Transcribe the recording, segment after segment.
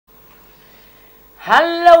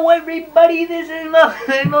Hello everybody, this is Mo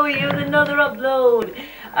here with another upload.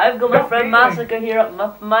 I've got my friend Massacre here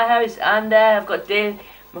at my house, and I've got Dave,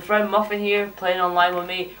 my friend Muffin here playing online with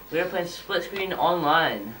me. We're playing split screen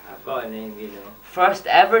online. I've got a name, you know. First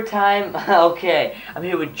ever time. Okay, I'm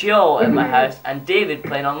here with Joe at my house and David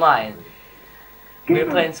playing online. We're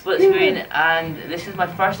playing split screen, and this is my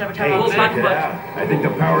first ever time on I think the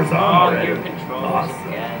power's on. Oh, your controls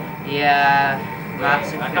again. Yeah.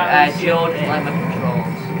 Massacre. Joe doesn't like my controls.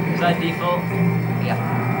 Is that default? Yeah.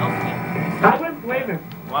 Okay. I wouldn't blame him.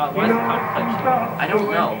 Why is it hard I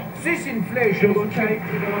don't know. This inflation will change.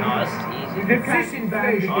 No, this is easy. This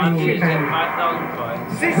inflation Oh, I'm will using change. 5,000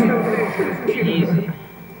 coins. This inflation is Easy.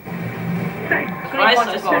 Watch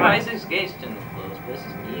this Rises gates in the close, but this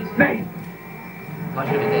is easy. Watch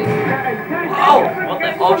it, Dave. Oh! What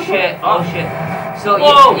the Oh shit! Oh shit! So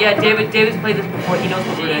Whoa. yeah, David's played this before. He knows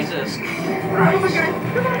what we're doing. Jesus.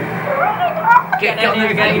 Get on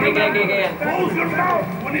there, Get. Close your mouth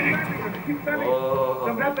when it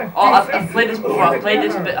Whoa. Oh, I've played this before. I've played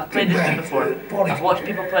this bit before. I've watched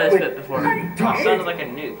people play this bit before. That sounded like a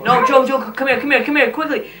nuke. No, Joe, come here,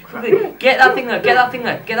 quickly. Get that thing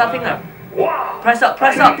there. Wow! Press up.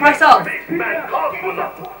 Man cosmonaut,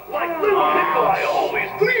 like little Nikolai always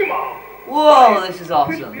dream of. Whoa, this is Push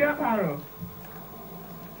awesome. the up arrow.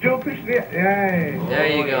 Joe, push the up. Yay. There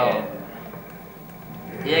you go.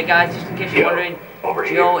 Yeah, guys, just in case you're wondering, Over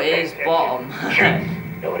Joe here. is bottom.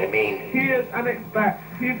 Know what I mean? He is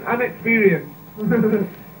he's unexperienced.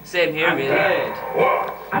 Same here, I'm really. good.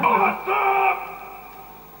 Whoa! Awesome!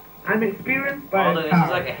 I'm experienced by Although this is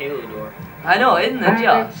like a Halo door. I know, isn't it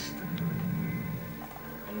just?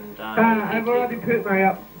 And I've already put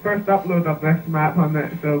my first upload of this map on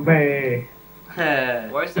it, so bay.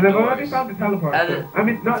 where's the And I've already doors? found the teleport. The- I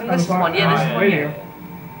mean, not this is teleport. one, yeah, this is one radio. here.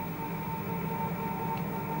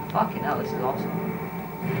 Fucking hell, this is awesome.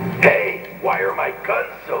 Hey, why are my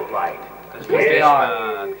guns so light? Because they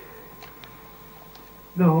are.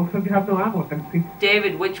 No, because you have no ammo, Dempsey.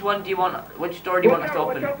 David, which door do you want us to Watch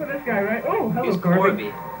open? out for this guy, right? Oh, hello, He's Corby. Corby.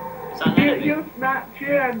 Is that an enemy? He'll snatch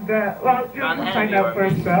you and, well, Joe An can find enemy out for or-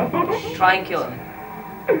 himself. Try and kill him.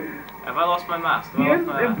 Have I lost my mask? He is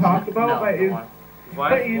impossible, No, but come he's on. Why?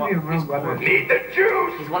 pretty easy What? to run, He's brother. Corby. Need the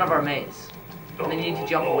juice! He's one of our mates. And then you need to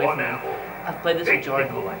jump away from him. I've played this with Jordan.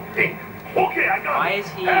 Think. Okay, I got Why it.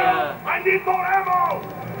 is he, Help! I need more ammo!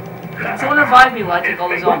 Someone revive me while I take all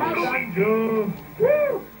the Well zombies. done, Joe.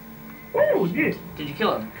 Woo! Oh, yeah. Did you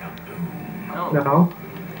kill him? No. No.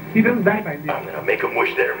 He didn't die by me. I'm gonna make them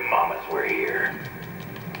wish their mamas were here.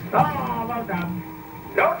 Oh, well done.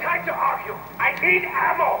 No time to argue. I need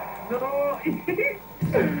ammo. No.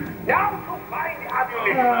 Now to find the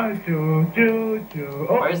ammunition. Joe.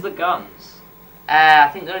 Oh, Where's the guns? I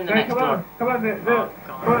think they're in the right, next come door. on. Come on,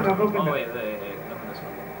 come on, I've opened Oh, it. wait. Open this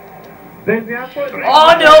one. There's the airport.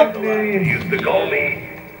 Oh, no! Hey. Used to call me.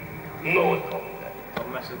 No one told me that.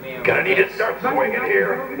 Don't mess with me. Gonna need to start swinging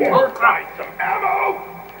here. Oh, Or find some ammo.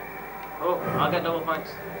 Oh, I'll get double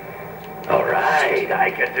points. All right, I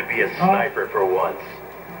get to be a sniper for once.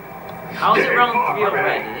 How's it round 3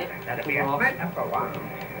 already? That'll be a sniper for one.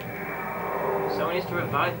 Someone needs to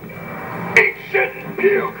revive me. Eat shit and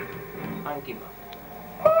puke. Thank you, man.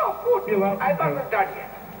 Oh, you're welcome. I wasn't done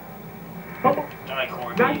yet. Oh, Die,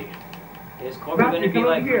 Corby. Nice. Is Corby Nice, going to be come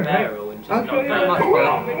over like here, Romero and just I'll not show you very much how-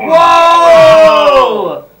 better?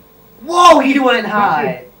 Whoa! Whoa, he went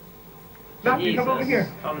high. Matthew, come over here.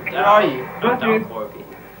 Where are you? I'm down, Matthew. Corby.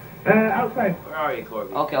 Outside. Where are you,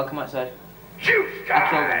 Corby? Okay, I'll come outside. Juice I killed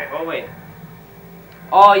time. him. Oh, wait.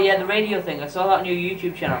 Oh yeah, the radio thing. I saw that on your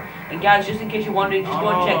YouTube channel. And guys, just in case you're wondering, just go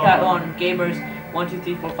and check that on Gamers 1 2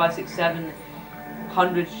 3 4 5 6 7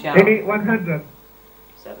 hundreds channel. 100.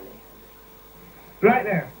 70. Right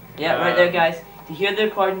there. Yeah, right there, guys. To hear the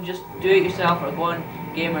recording, just do it yourself or go on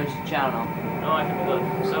Gamers channel. No, I can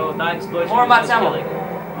do it. So that explosion More was about just Samuel. killing.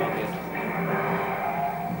 Okay.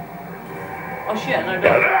 Oh shit, another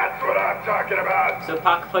Now dog. that's what I'm talking about. So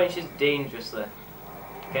pack punches dangerously.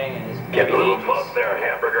 Okay, it is Get very a little dangerous. close there,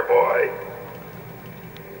 hamburger boy.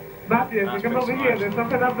 Matthew, if you That's come pretty over smart. here, there's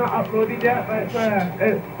something I've not uploaded yet, but it's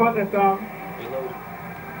for the song. Reload.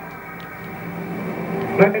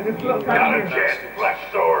 But it's this little Not tiny a here. chance, flesh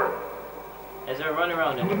sword. Is there a run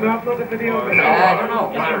around in When here? we upload the video, Or- I don't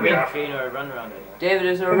know. Is there a raid train or a run around in here? David,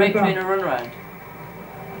 is there a raid train or run around?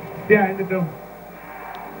 yeah, in the dome.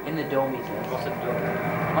 In the dome, he says. What's it doing?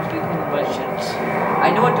 Must be the questions. I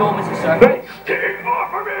know a dome is a circle. Right. Stay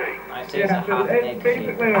off of me. I say it's a Yeah, so half it's egg shape.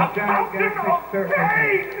 basically a I'm gigantic circle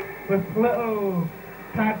Hey! with little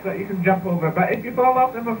pads that you can jump over. But if you fall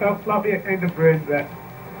off them without floppy, it kind of ruins it.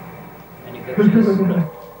 Any glitches?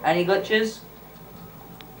 Any glitches?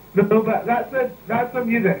 No, but that's the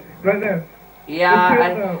music right there.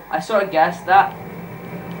 Yeah, I sort of guessed that.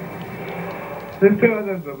 There's two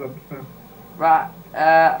others of them. So. Right,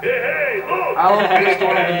 Hey, look! I'll open this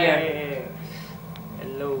door over here. Hey.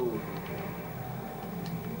 Hello.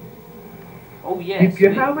 Oh yeah, Keep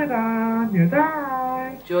your sweet. helmet on, you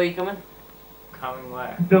die. Joe, you coming? Coming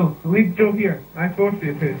where? No, leave Joe here. I forced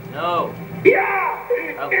you to. No. Yeah!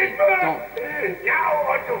 Okay, It worked! Now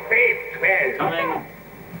on to phase 12. Coming.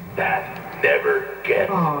 That never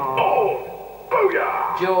gets Aww. old.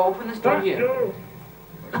 Booyah! Joe, open this door That's here. Joe.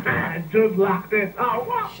 Joe's locked in. Oh,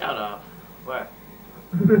 what? Shut up. Where?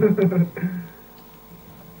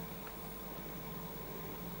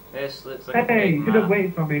 This looks like a Hey, big you could have map.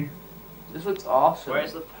 waited for me. This looks awesome.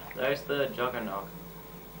 There's the Juggernaut.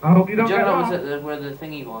 I hope you The don't get Juggernaut was lost. at where the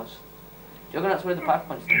thingy was. Juggernaut's where the pack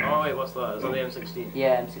punch thing Oh was. wait, what's that? Is that the M16?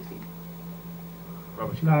 Yeah, M16.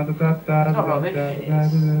 Rubbish. Da, da, da, da, It's not da, rubbish. da, da,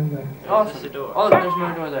 da, da. Oh, This is the door. oh, there's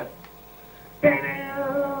another door there.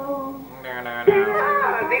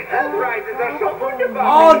 Ah, the Earthrisers are so wonderful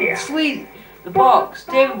Oh, here. sweet! The box.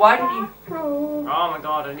 David, why didn't you Oh my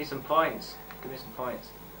god, I need some points. Give me some points.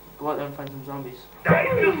 go out there and find some zombies? I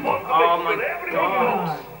just want to Oh make my sure everyone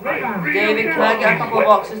god. knows. I really David, can I get a couple of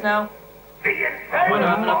boxes now? The I don't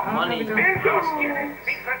have enough I'm money. having Business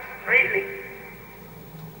secrets freely.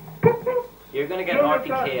 You're gonna get Joe,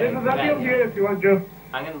 RPK. there's a zombie bet. over here if you want, Joe.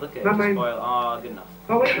 I'm gonna look at it Not to mine. spoil. Oh, good enough.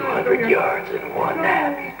 Oh, wait, no, it's over 200 here. yards and one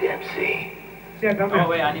happy Dempsey. Yeah, down Oh there.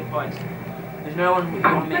 wait, I need points. There's no one with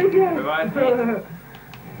me. Revive me.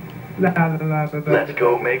 La, la, la, la, la. Let's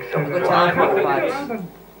go make some I've got Revive teleport me. flags.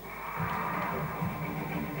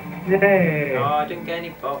 Yay. Oh, I didn't get any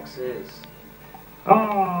boxes.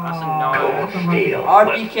 Oh, That's a no. Cold steel.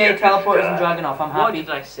 RPK, teleporters, and Dragonoff. I'm What happy. did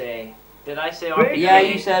I say? Did I say Wait, RPK? Yeah,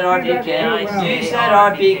 you said RPK. Yeah, You said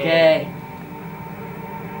RPK.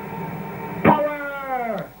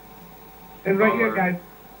 Power! And right here, Power. guys.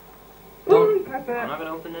 Don't- Ooh, that's I'm it. not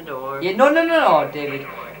gonna open the door. Yeah, no, David.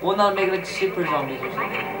 One that'll make like super zombies or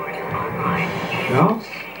something. No?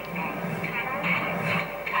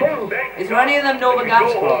 Is there any of them Nova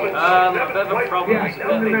Gas Pro? A bit of a problem. Yeah, It's a bit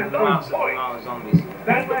of a that's massive amount of zombies.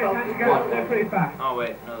 That's right, time to get up there pretty fast. Oh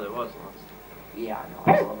wait, no, there was lots. Yeah,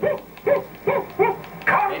 I know.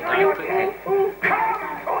 They died quickly.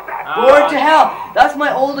 Bored to hell! That's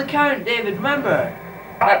my old account, David, remember?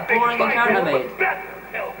 That boring account I made.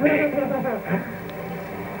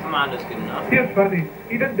 Commander's good enough. He was funny.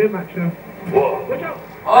 He didn't do much, though. Whoa. Watch out!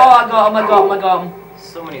 Oh, I got him.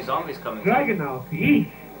 So many zombies coming. Dragon now. Yeesh.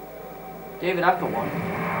 David, I've got one.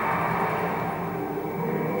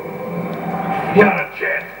 Got a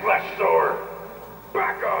chance, flesh sword.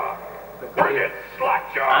 Back off. Bring it, I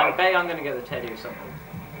slackjaw. bet I'm gonna get the teddy or something.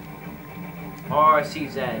 Or a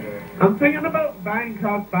CZ or... I'm thinking about buying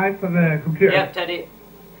Cross 5 for the computer. Yep, teddy.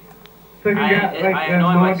 So you can get, like, I the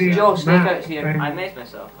annoy Morty myself. Joe, map Snakeout's here. thing. I amazed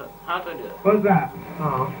myself. How do I do it? What's that?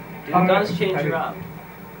 Oh. Do the guns change your up?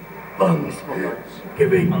 Buns.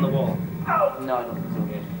 Giving. On the wall. No, I don't think so.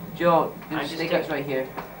 Okay. Joe, I there's just stakeouts did- right here.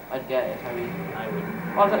 I'd get it if I read. I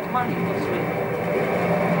wouldn't. Oh, that's money. That's sweet.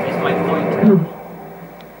 It's my point.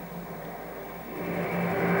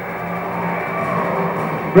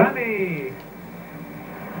 Remy!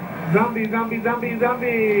 Zombie!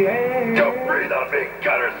 Hey! Don't breathe on me,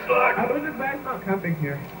 gutter slug. I was advised not camping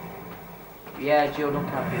here. Yeah, Joe, don't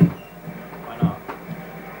cap me. Why not?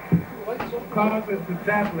 Cause it's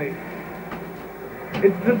deadly.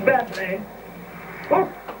 It's the deadly. Oh!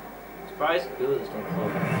 Surprise ghouls don't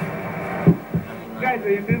close. I mean, like, Guys, are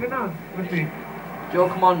you moving on? With me? Joe,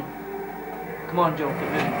 come on. Come on, Joe, keep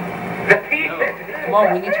moving. The pieces. Come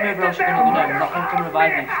on, we need to move or else you're gonna go down. I'm not gonna come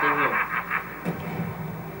revive you. Stay here.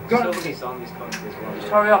 so many zombies coming to this Just world.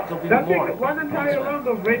 hurry up, there'll be That's more. it. One entire round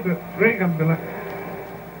of ray gun bullet.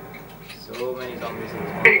 So many zombies in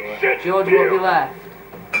this Big world. shit. Joe, do you want to be left?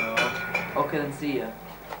 No. Okay, then see ya.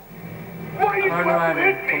 Why you Turn around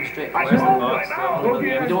and come straight I for Where's the us. know box? by now.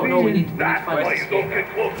 Okay, We don't know, we need to That's find why a you don't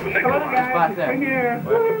get close to Come on, Nikolai. guys. back there. Right here.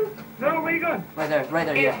 Where? No, where you going? Right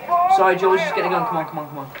there, yeah. Sorry, Joe, just get a gun. Come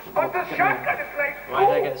on. But the Get me. shotgun is like. Why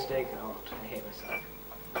did I get a steak? Oh, I hate myself.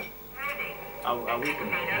 I'll weaken.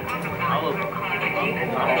 I'll open.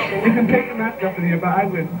 You can take the mask off of you, but I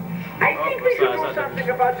would. I Oh, think we what's should that? do Is that something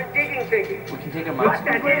about the digging thing. We can take a mask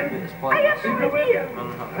off. It's pointless. Is it with you?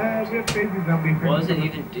 Uh-huh. We have crazy zombie. What does it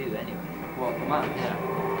even do anyway? Well, the mask.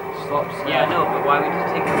 Yeah. Stops. Yeah, no, but why would you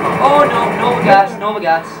take it off? Oh no, Nova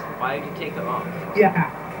gas. Why would you take it off? Yeah.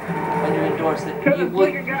 When you endorse it, Because you it's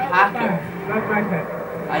would like a guy on the hacker. back. That's my pet.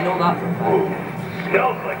 I know that for a fact.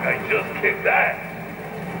 Smells like I just kicked that.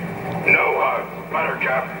 No hugs,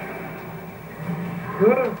 Buttercup.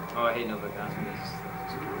 Oh, I hate Nova Gas.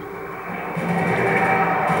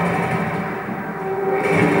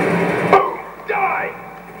 Boom! Die!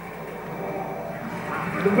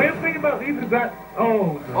 The weird thing about these is that.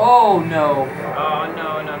 Oh no. Oh no. Oh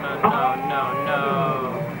no, no, no, no, no, no.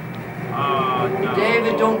 Oh no.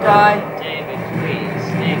 David, don't die. David, please.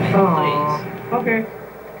 David, Aw. Okay.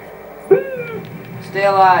 Stay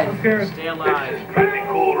alive. I'm scared. please. Stay alive. Pretty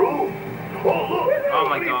cool room. Oh, look. Oh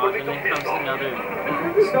my god, and then comes another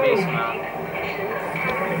spaceman.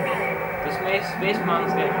 The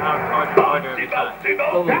spaceman's getting harder every time.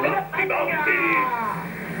 Probably.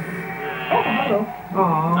 Oh, hello.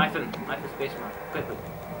 Aw. Nathan, spaceman. Quickly.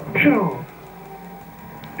 Pew.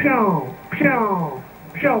 Pew. Pew.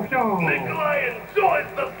 Pew. Pew. Nikolai enjoys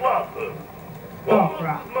the slaughter. Oh,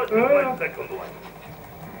 crap. As much as my second one.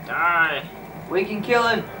 Die. We can kill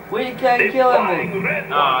him. We can kill him. Defying Red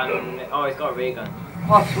Oh, Lantern. oh, he's got a ray gun.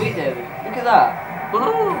 Oh, sweet David. Look at that. Oh,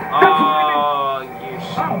 you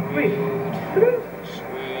Oh, sweet. screwed.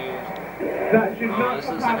 That should Oh, not this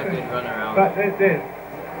have looks like a happened. good run around. But it did.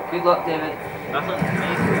 Good luck, David. That's not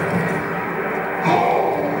amazing.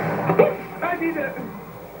 I did it.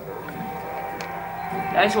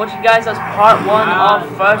 Thanks for watching, guys. That's part 1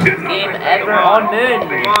 of first game ever on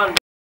Moon. Come on,